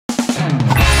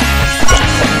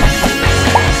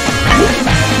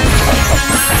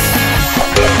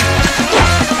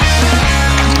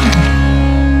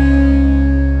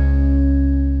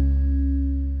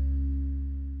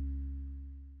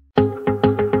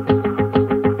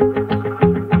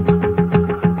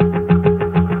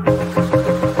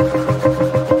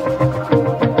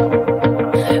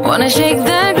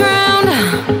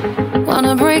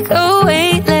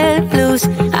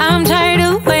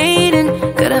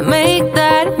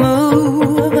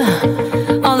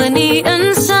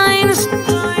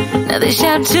Reach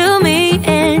out to me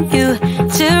and you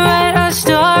to write our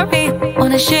story.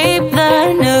 Wanna shape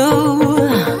the new.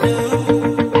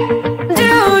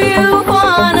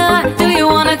 Do you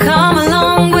wanna come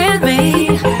along with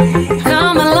me?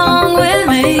 Come along with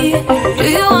me. Do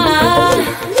you wanna?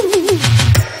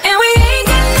 And we ain't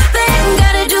got nothing,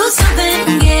 gotta do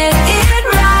something, get it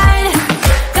right.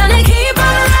 Gonna keep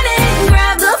on running,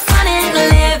 grab the fun and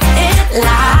live it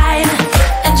live.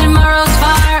 And tomorrow's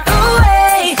far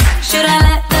away, should I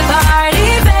let the party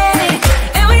fade?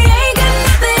 And we ain't got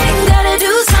nothing, gotta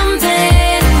do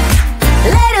something,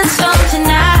 let us go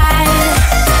tonight.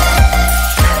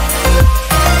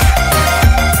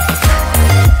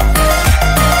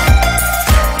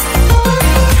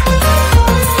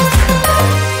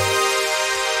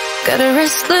 Got a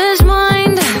restless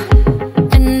mind,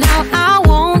 and now I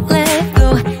won't let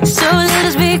go. So let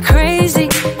us be crazy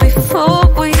before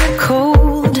we're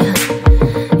cold.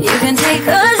 You can take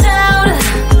us out,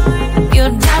 your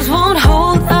doubts won't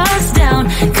hold us down,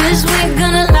 'cause we're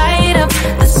gonna light up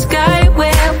the sky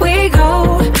where we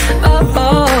go. Oh,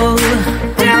 oh.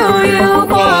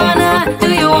 Do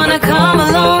you wanna come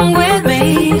along with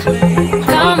me?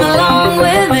 Come along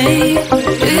with me.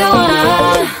 Do you wanna?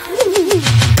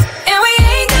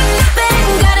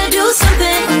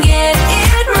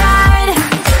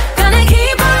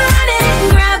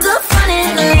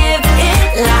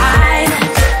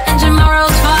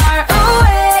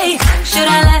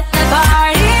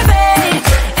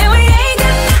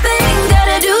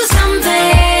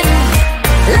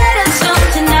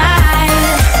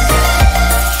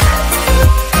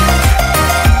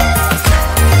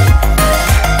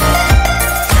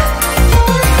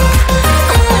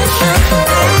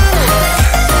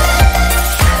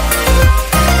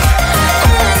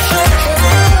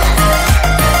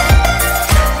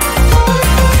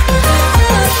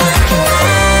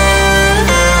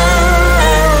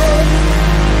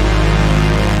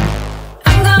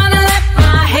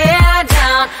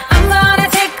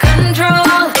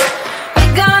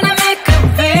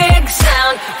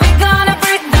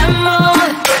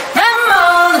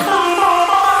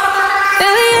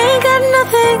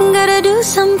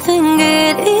 Something,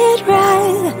 get it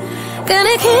right.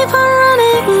 Gonna keep on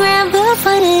running, grab the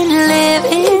fun and live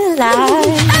it live.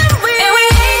 And we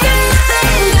ain't got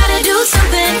nothing, gotta do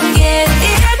something, get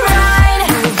it right.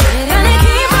 Gonna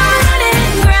keep on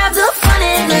running, grab the fun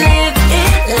and live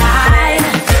it live.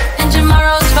 And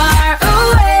tomorrow's far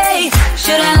away,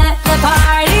 should I let the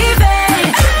party fade?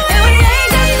 And we ain't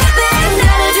got nothing,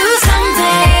 gotta do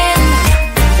something,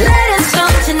 let us go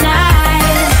tonight.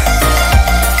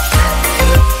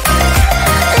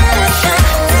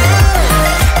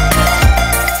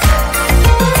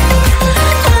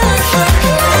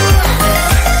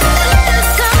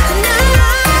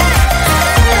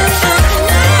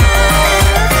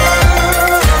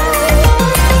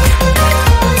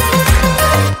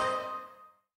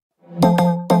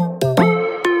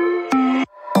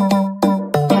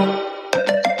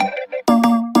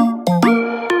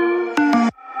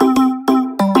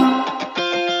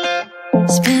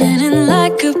 Spinning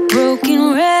like a broken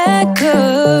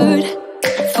record.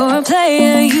 For a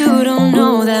player, you don't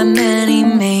know that many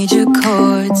major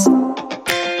chords.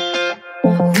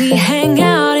 We hang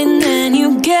out and then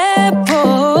you get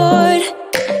bored,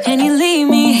 and you leave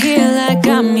me here like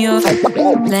I'm your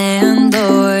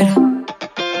landlord.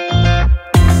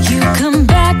 You come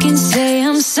back and say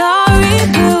I'm sorry,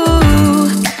 boo,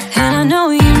 and I know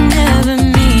you never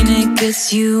mean it,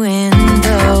 gets you in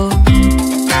though.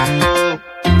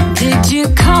 Did you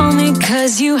call me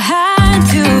 'cause you had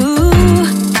to?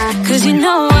 'Cause you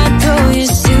know I'd throw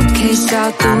your suitcase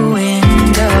out the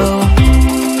window.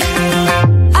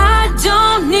 I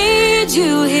don't need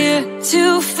you here to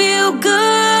feel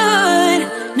good.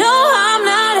 No, I'm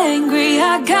not angry,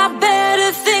 I got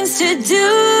better things to do.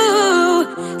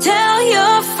 Tell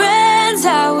your friends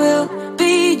I will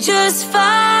be just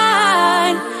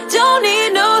fine. Don't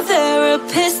need no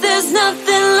therapist, there's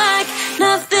nothing like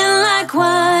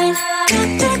wine.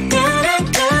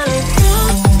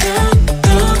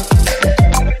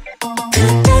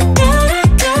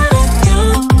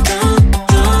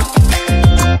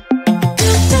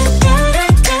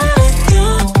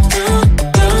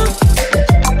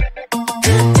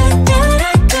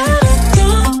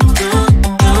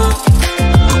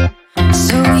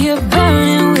 So you're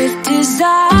burning with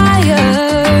desire,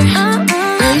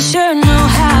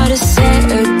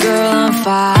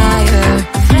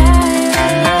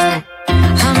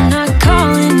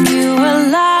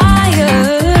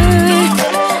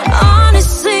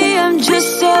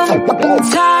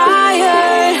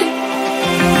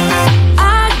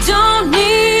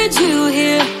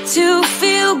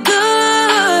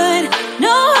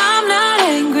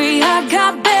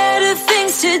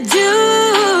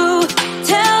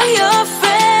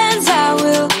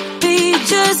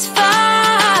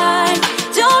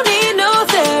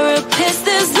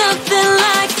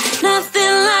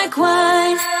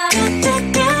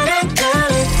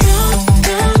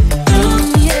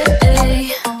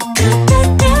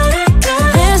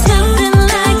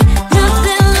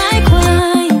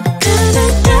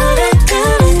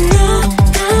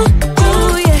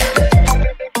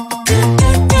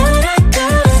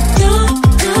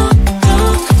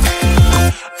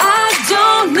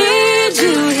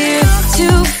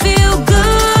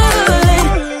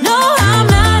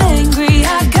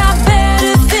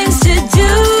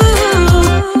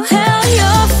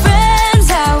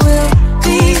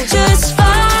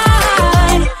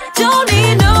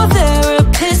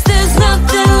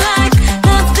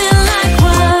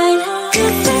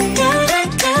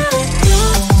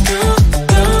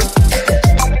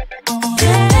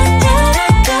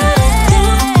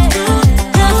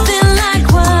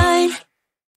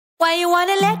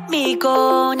 let me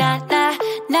go now, now,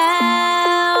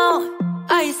 now?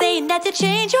 Are you saying that you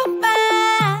change your mind?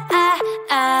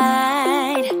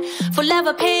 For love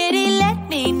or pity, let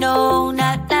me know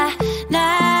now, now,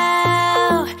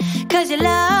 now. 'Cause your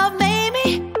love made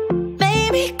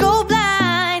me go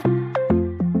blind.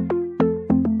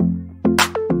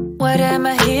 What am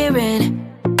I hearing?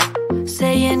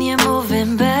 Saying you're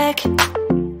moving back.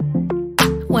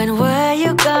 When were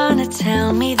you gonna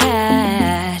tell me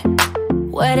that?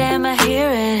 What am I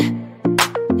hearing?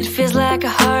 It feels like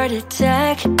a heart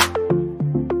attack.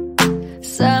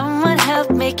 Someone help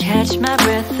me catch my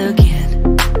breath again.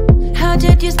 How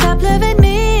did you stop loving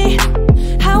me?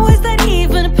 How is that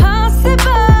even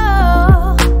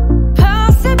possible?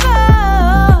 Possible.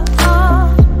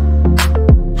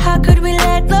 How could we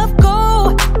let love go?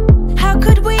 How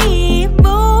could we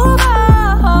move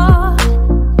on?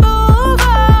 Move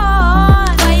on.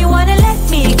 Why you wanna let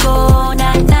me go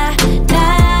now, now,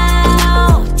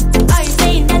 now? Are you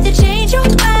saying that to change your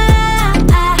mind?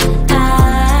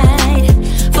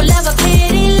 For love or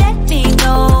pity, let me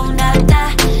know now, now,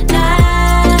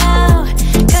 now.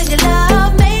 'Cause your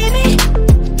love made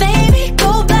me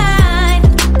go blind.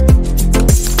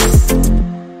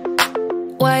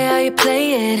 Why are you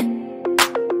playing?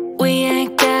 We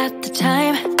ain't got the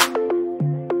time.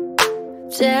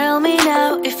 Tell me now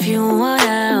if you want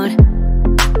out.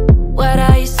 What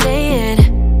are you saying?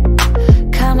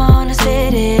 Come on and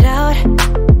spit it out.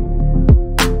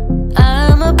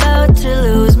 I'm about to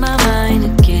lose my mind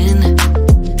again.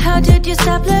 How did you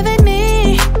stop loving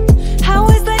me? How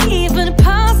is that even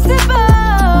possible?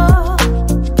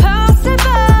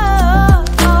 Possible.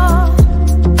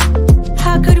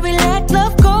 How could we let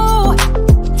love go?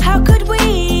 How could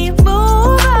we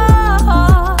move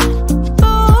on?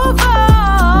 Move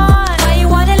on. Why you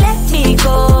wanna let me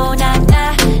go now,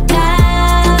 now,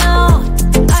 now?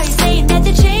 Are you saying that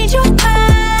to change your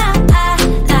mind?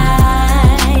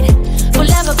 For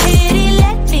love or pity,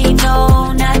 let me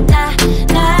know now, now,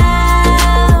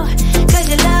 now. 'Cause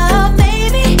your love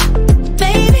made me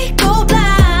go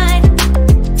blind.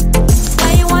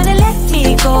 Why you wanna let me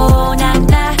go now,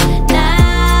 now,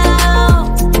 now?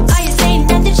 Are you saying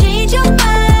that to change your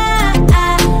mind?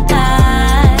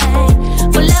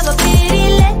 For love or pity,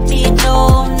 let me know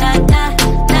now, now,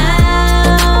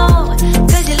 now.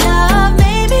 'Cause your love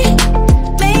made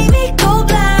me go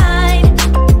blind.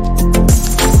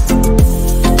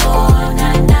 Oh, na,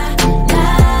 na, na.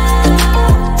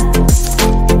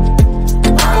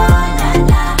 Oh, na,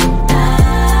 na, na.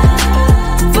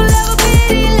 For love or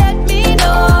pity, let me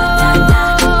know.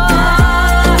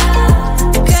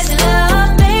 'Cause your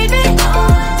love made me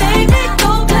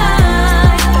go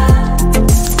blind.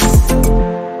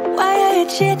 Why are you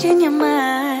changing your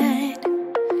mind?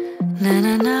 Na,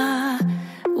 na, na.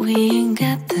 We ain't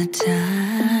got the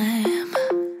time.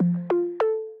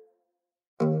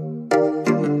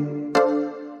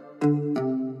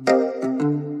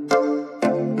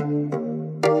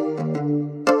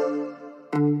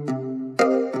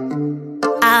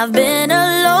 I've been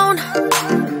alone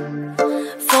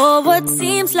for what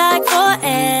seems like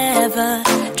forever.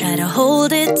 Try to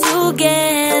hold it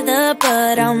together,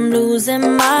 but I'm losing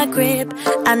my grip.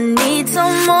 I need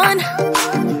someone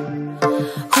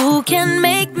who can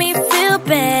make me feel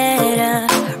better.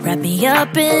 Wrap me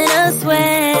up in a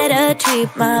sweater, treat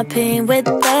my pain with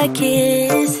a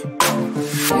kiss.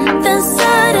 Then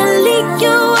suddenly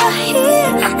you are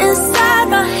here, inside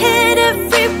my head,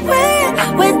 everywhere.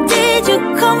 Where did you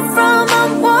come from?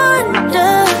 I'm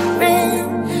wondering.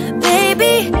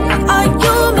 Baby, are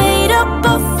you made up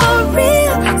of for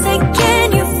real? Say, can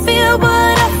you feel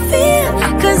what I feel?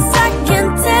 'Cause I can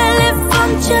tell if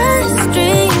I'm just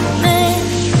dreaming.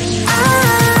 I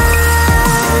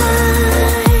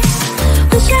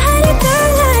wish I had a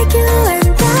girl like you, and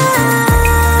I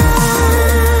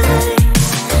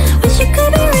wish you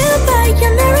could be real, but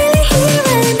you're not really here,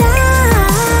 and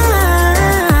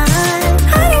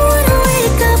I don't wanna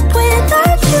wake up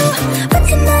without you. But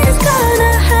tonight is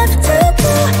gonna have to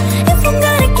do if I'm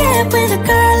gonna get with a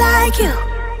girl like you.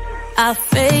 I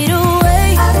fade away,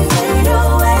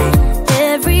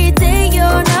 every day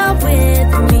you're not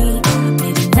with me.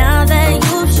 Maybe now that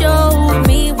you've showed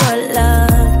me what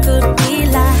love could be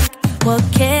like, what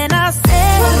can I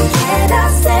say?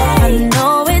 I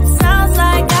know it sounds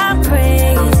like I'm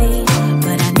crazy,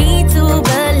 but I need to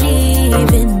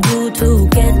believe in you to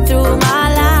get through my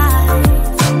life.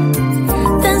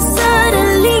 Then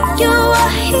suddenly you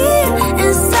are here,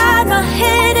 inside my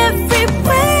head,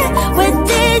 everywhere. Where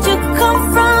did you come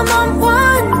from?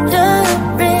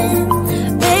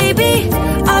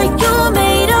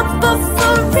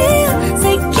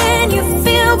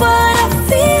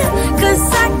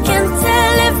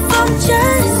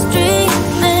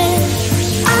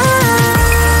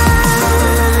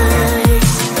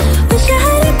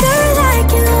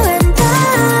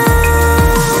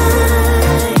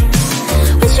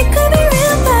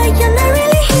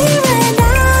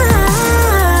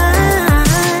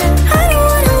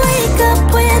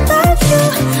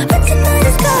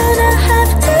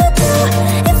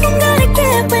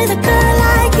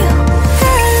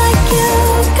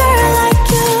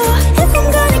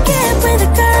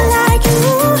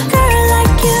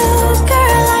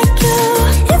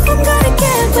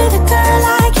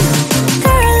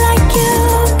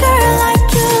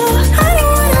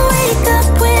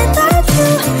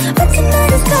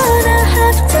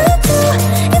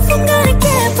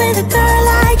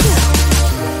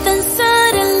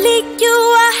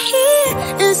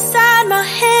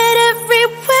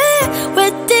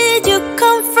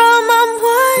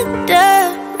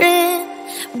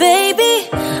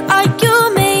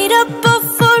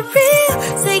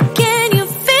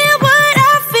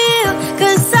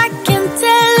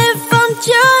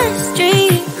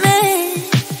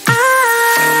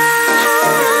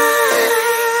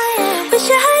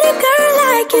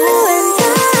 like you and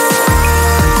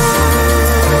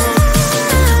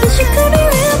I wish you could be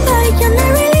real, but you're not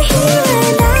really here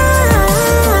and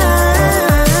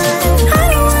I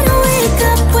don't wanna wake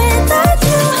up without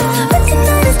you, but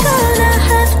tonight is gonna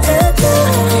have to do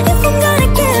if I'm gonna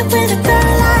get with a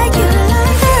girl like you,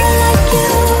 girl like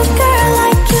you, girl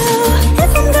like you,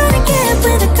 if I'm gonna get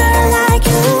with a girl like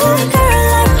you, girl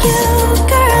like you,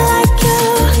 girl like you,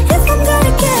 if I'm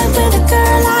gonna get with a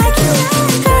girl like you,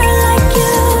 girl like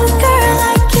you, girl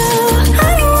like you,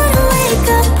 I don't wanna wake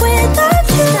up without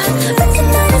you, but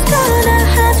tonight is gonna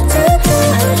have to do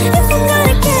if I'm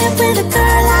gonna get with a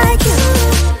girl like you.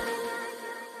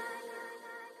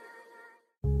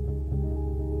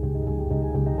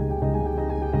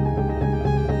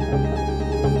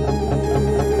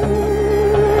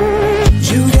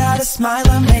 You got a smile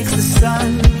that makes the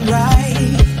sun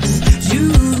rise. You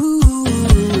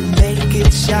make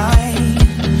it shine,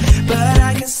 but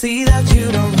I can see that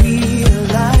you don't really